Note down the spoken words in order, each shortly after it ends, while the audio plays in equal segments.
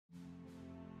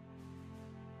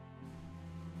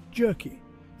jerky.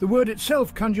 The word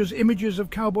itself conjures images of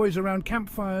cowboys around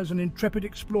campfires and intrepid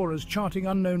explorers charting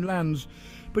unknown lands.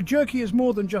 But jerky is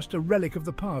more than just a relic of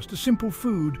the past, a simple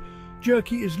food.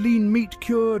 Jerky is lean meat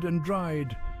cured and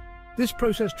dried. This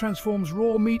process transforms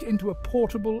raw meat into a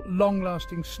portable,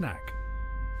 long-lasting snack.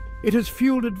 It has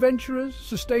fueled adventurers,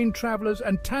 sustained travelers,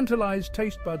 and tantalized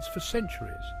taste buds for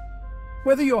centuries.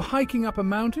 Whether you're hiking up a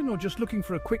mountain or just looking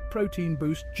for a quick protein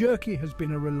boost, jerky has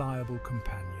been a reliable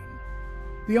companion.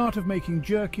 The art of making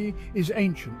jerky is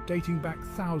ancient, dating back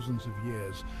thousands of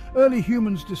years. Early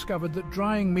humans discovered that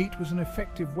drying meat was an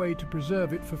effective way to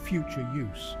preserve it for future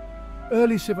use.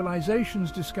 Early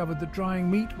civilizations discovered that drying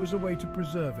meat was a way to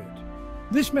preserve it.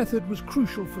 This method was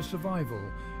crucial for survival,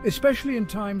 especially in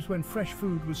times when fresh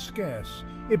food was scarce.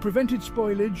 It prevented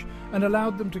spoilage and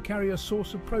allowed them to carry a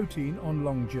source of protein on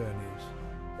long journeys.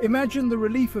 Imagine the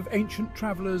relief of ancient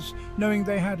travelers knowing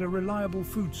they had a reliable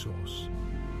food source.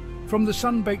 From the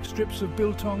sun-baked strips of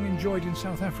biltong enjoyed in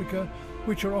South Africa,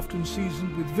 which are often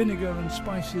seasoned with vinegar and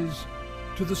spices,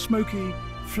 to the smoky,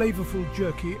 flavorful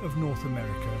jerky of North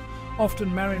America,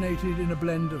 often marinated in a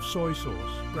blend of soy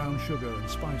sauce, brown sugar and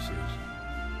spices.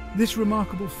 This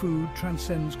remarkable food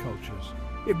transcends cultures.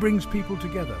 It brings people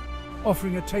together,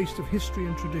 offering a taste of history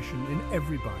and tradition in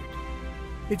every bite.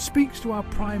 It speaks to our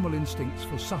primal instincts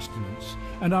for sustenance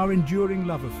and our enduring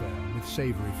love affair with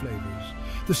savoury flavours.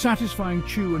 The satisfying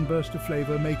chew and burst of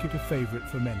flavour make it a favourite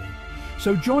for many.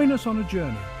 So join us on a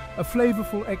journey, a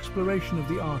flavourful exploration of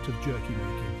the art of jerky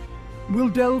making. We'll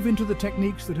delve into the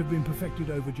techniques that have been perfected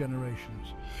over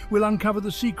generations. We'll uncover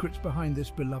the secrets behind this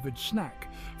beloved snack,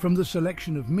 from the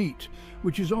selection of meat,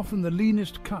 which is often the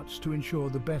leanest cuts to ensure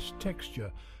the best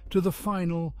texture, to the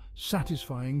final,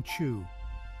 satisfying chew.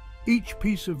 Each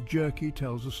piece of jerky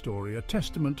tells a story, a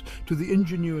testament to the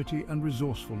ingenuity and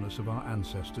resourcefulness of our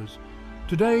ancestors.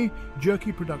 Today,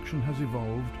 jerky production has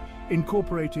evolved,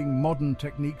 incorporating modern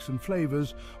techniques and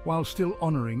flavors while still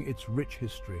honoring its rich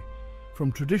history.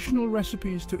 From traditional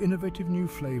recipes to innovative new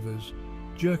flavors,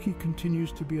 jerky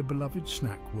continues to be a beloved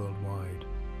snack worldwide.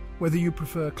 Whether you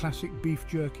prefer classic beef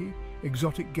jerky,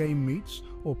 exotic game meats,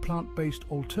 or plant-based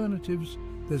alternatives,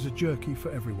 there's a jerky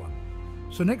for everyone.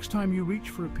 So next time you reach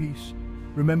for a piece,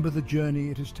 remember the journey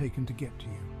it has taken to get to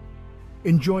you.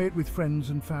 Enjoy it with friends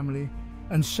and family,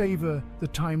 and savor the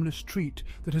timeless treat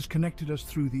that has connected us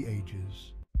through the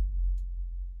ages.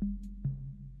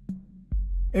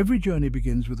 Every journey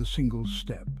begins with a single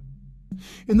step.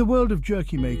 In the world of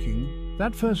jerky making,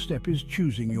 that first step is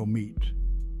choosing your meat.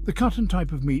 The cut and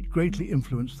type of meat greatly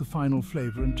influence the final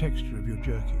flavor and texture of your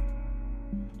jerky.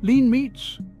 Lean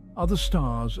meats are the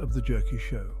stars of the jerky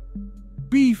show.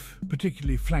 Beef,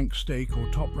 particularly flank steak or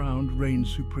top round,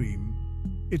 reigns supreme.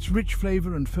 Its rich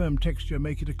flavor and firm texture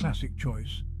make it a classic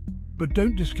choice. But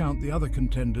don't discount the other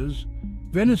contenders.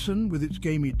 Venison, with its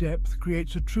gamey depth,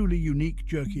 creates a truly unique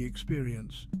jerky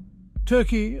experience.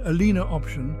 Turkey, a leaner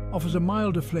option, offers a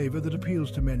milder flavor that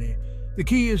appeals to many. The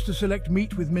key is to select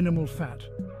meat with minimal fat.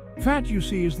 Fat, you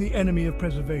see, is the enemy of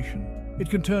preservation. It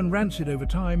can turn rancid over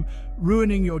time,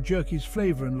 ruining your jerky's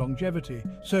flavor and longevity.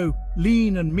 So,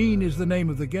 lean and mean is the name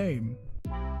of the game.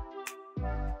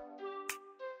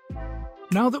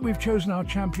 Now that we've chosen our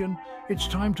champion, it's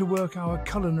time to work our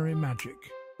culinary magic.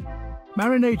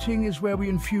 Marinating is where we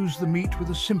infuse the meat with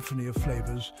a symphony of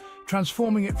flavors,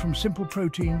 transforming it from simple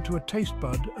protein to a taste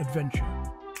bud adventure.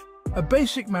 A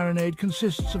basic marinade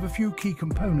consists of a few key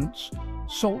components: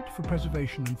 salt for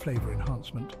preservation and flavor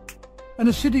enhancement, an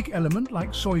acidic element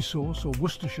like soy sauce or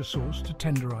Worcestershire sauce to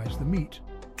tenderize the meat,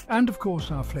 and of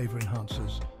course our flavor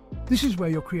enhancers. This is where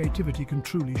your creativity can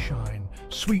truly shine.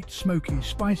 Sweet, smoky,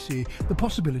 spicy, the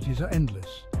possibilities are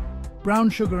endless. Brown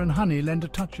sugar and honey lend a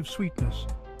touch of sweetness,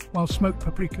 while smoked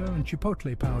paprika and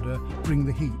chipotle powder bring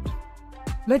the heat.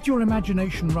 Let your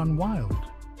imagination run wild.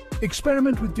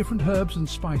 Experiment with different herbs and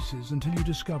spices until you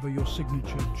discover your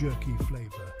signature jerky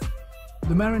flavor.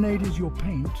 The marinade is your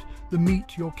paint, the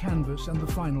meat your canvas, and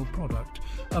the final product,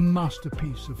 a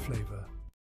masterpiece of flavor.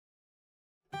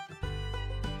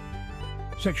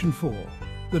 Section 4.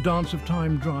 The dance of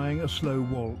time drying, a slow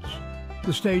waltz.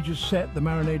 The stage is set, the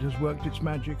marinade has worked its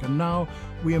magic, and now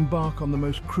we embark on the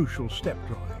most crucial step,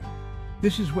 drying.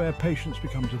 This is where patience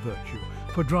becomes a virtue,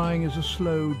 for drying is a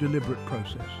slow, deliberate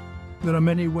process. There are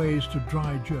many ways to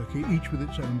dry jerky, each with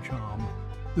its own charm.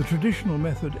 The traditional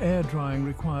method, air drying,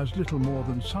 requires little more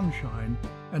than sunshine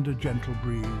and a gentle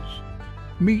breeze.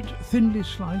 Meat, thinly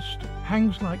sliced,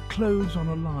 hangs like clothes on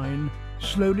a line,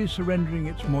 slowly surrendering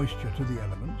its moisture to the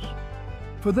elements.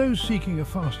 For those seeking a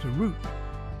faster route,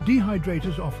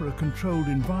 dehydrators offer a controlled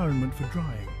environment for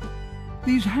drying.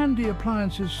 These handy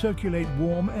appliances circulate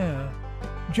warm air,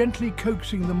 gently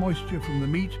coaxing the moisture from the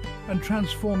meat and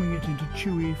transforming it into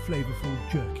chewy, flavorful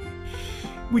jerky.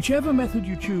 Whichever method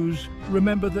you choose,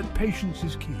 remember that patience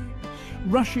is key.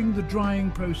 Rushing the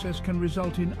drying process can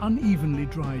result in unevenly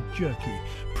dried jerky,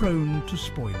 prone to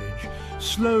spoilage.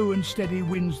 Slow and steady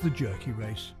wins the jerky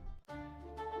race.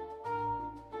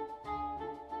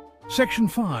 Section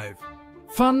 5.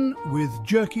 Fun with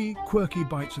jerky, quirky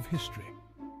bites of history.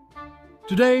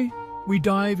 Today, we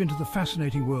dive into the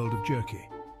fascinating world of jerky.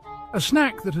 A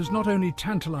snack that has not only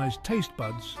tantalized taste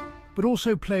buds, but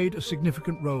also played a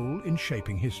significant role in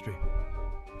shaping history.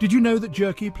 Did you know that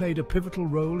jerky played a pivotal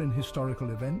role in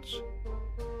historical events?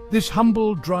 This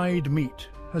humble, dried meat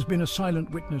has been a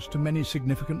silent witness to many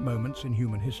significant moments in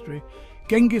human history.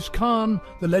 Genghis Khan,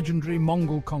 the legendary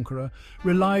Mongol conqueror,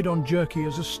 relied on jerky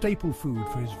as a staple food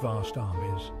for his vast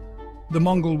armies. The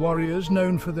Mongol warriors,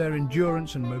 known for their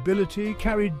endurance and mobility,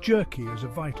 carried jerky as a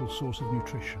vital source of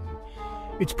nutrition.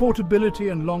 Its portability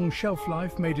and long shelf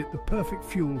life made it the perfect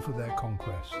fuel for their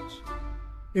conquests.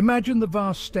 Imagine the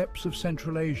vast steppes of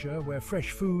Central Asia, where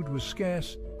fresh food was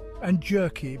scarce, and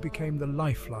jerky became the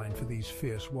lifeline for these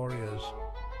fierce warriors.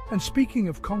 And speaking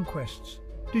of conquests,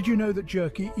 did you know that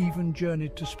jerky even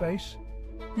journeyed to space?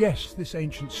 Yes, this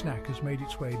ancient snack has made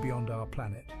its way beyond our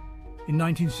planet. In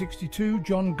 1962,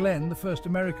 John Glenn, the first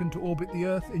American to orbit the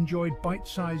Earth, enjoyed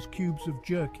bite-sized cubes of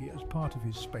jerky as part of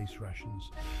his space rations.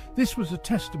 This was a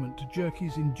testament to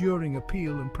jerky's enduring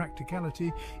appeal and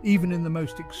practicality, even in the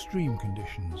most extreme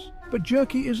conditions. But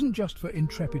jerky isn't just for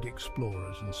intrepid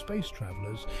explorers and space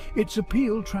travelers. Its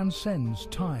appeal transcends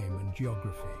time and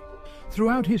geography.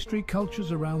 Throughout history,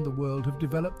 cultures around the world have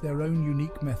developed their own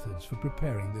unique methods for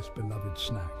preparing this beloved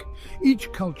snack. Each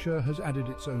culture has added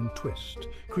its own twist,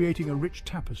 creating a rich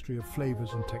tapestry of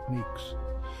flavors and techniques.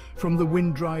 From the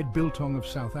wind-dried biltong of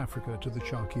South Africa to the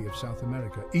charqui of South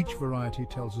America, each variety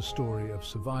tells a story of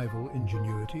survival,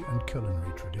 ingenuity, and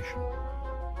culinary tradition.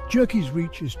 Jerky's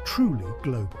reach is truly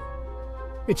global.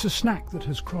 It's a snack that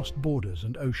has crossed borders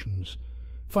and oceans,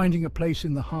 finding a place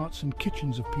in the hearts and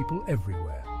kitchens of people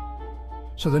everywhere.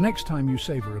 So the next time you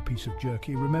savor a piece of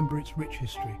jerky, remember its rich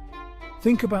history.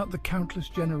 Think about the countless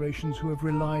generations who have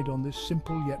relied on this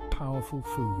simple yet powerful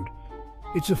food.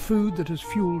 It's a food that has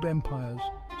fueled empires,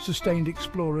 sustained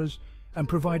explorers, and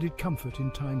provided comfort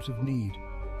in times of need.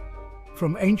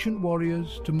 From ancient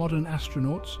warriors to modern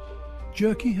astronauts,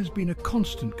 jerky has been a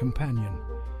constant companion,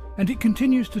 and it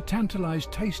continues to tantalize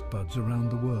taste buds around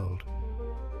the world.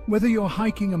 Whether you're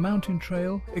hiking a mountain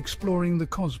trail, exploring the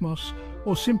cosmos,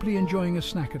 or simply enjoying a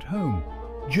snack at home,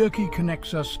 jerky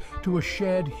connects us to a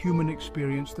shared human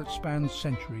experience that spans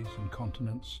centuries and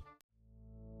continents.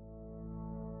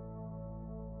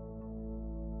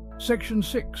 Section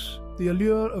 6. The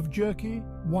allure of jerky,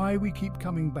 why we keep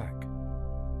coming back.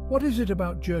 What is it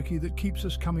about jerky that keeps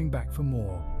us coming back for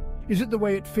more? Is it the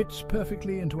way it fits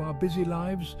perfectly into our busy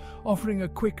lives, offering a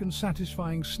quick and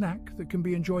satisfying snack that can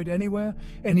be enjoyed anywhere,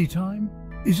 anytime?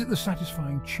 Is it the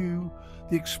satisfying chew,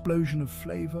 the explosion of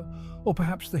flavor, or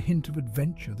perhaps the hint of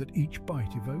adventure that each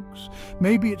bite evokes?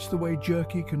 Maybe it's the way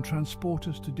jerky can transport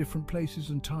us to different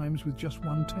places and times with just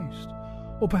one taste,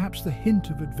 or perhaps the hint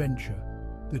of adventure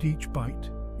that each bite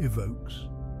evokes.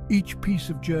 Each piece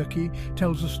of jerky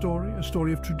tells a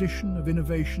story of tradition, of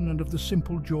innovation, and of the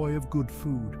simple joy of good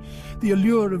food. The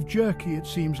allure of jerky, it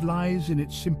seems, lies in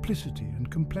its simplicity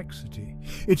and complexity.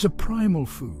 It's a primal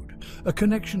food, a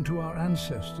connection to our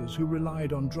ancestors who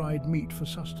relied on dried meat for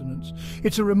sustenance.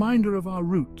 It's a reminder of our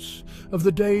roots, of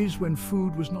the days when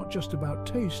food was not just about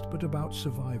taste, but about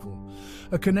survival.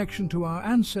 A connection to our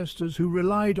ancestors who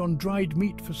relied on dried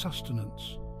meat for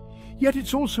sustenance. Yet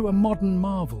it's also a modern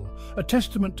marvel, a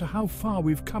testament to how far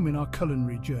we've come in our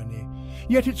culinary journey.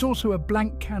 Yet it's also a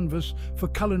blank canvas for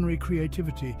culinary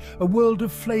creativity, a world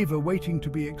of flavor waiting to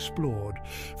be explored.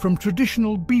 From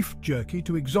traditional beef jerky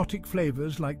to exotic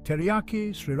flavors like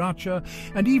teriyaki, sriracha,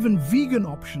 and even vegan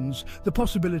options, the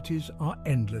possibilities are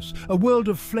endless. A world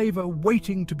of flavor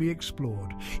waiting to be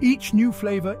explored. Each new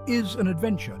flavor is an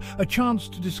adventure, a chance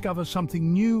to discover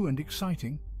something new and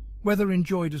exciting. Whether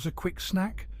enjoyed as a quick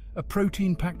snack, a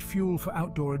protein-packed fuel for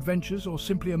outdoor adventures, or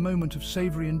simply a moment of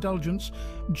savory indulgence,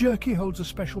 jerky holds a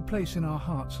special place in our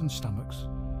hearts and stomachs.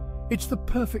 It's the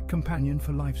perfect companion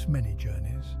for life's many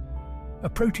journeys. A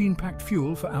protein-packed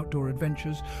fuel for outdoor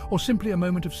adventures, or simply a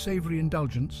moment of savory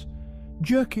indulgence,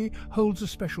 jerky holds a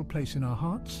special place in our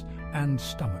hearts and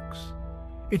stomachs.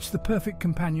 It's the perfect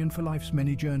companion for life's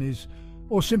many journeys,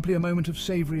 or simply a moment of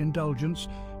savory indulgence.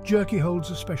 Jerky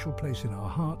holds a special place in our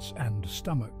hearts and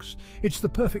stomachs. It's the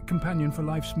perfect companion for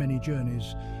life's many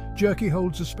journeys. Jerky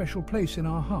holds a special place in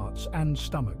our hearts and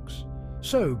stomachs.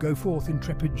 So go forth,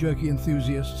 intrepid jerky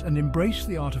enthusiasts, and embrace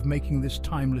the art of making this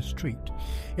timeless treat.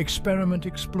 Experiment,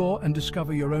 explore, and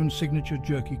discover your own signature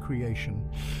jerky creation.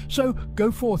 So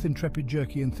go forth, intrepid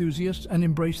jerky enthusiasts, and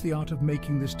embrace the art of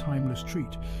making this timeless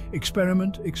treat.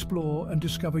 Experiment, explore, and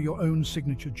discover your own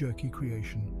signature jerky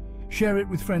creation. Share it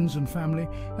with friends and family,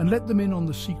 and let them in on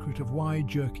the secret of why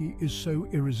jerky is so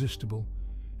irresistible.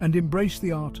 And embrace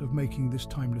the art of making this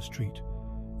timeless treat.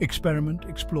 Experiment,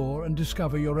 explore, and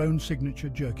discover your own signature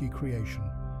jerky creation.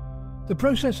 The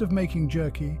process of making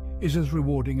jerky is as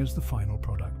rewarding as the final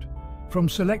product. From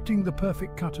selecting the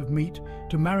perfect cut of meat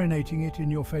to marinating it in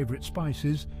your favorite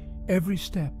spices, every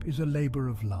step is a labor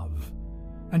of love.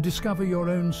 And discover your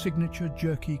own signature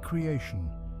jerky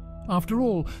creation. After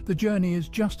all, the journey is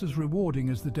just as rewarding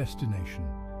as the destination.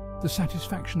 The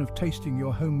satisfaction of tasting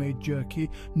your homemade jerky,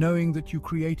 knowing that you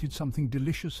created something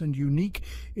delicious and unique,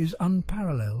 is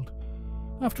unparalleled.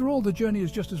 After all, the journey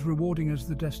is just as rewarding as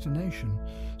the destination.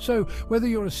 So, whether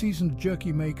you're a seasoned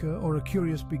jerky maker or a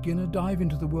curious beginner, dive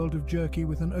into the world of jerky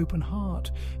with an open heart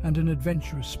and an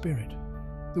adventurous spirit.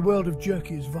 The world of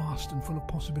jerky is vast and full of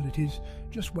possibilities,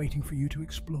 just waiting for you to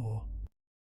explore.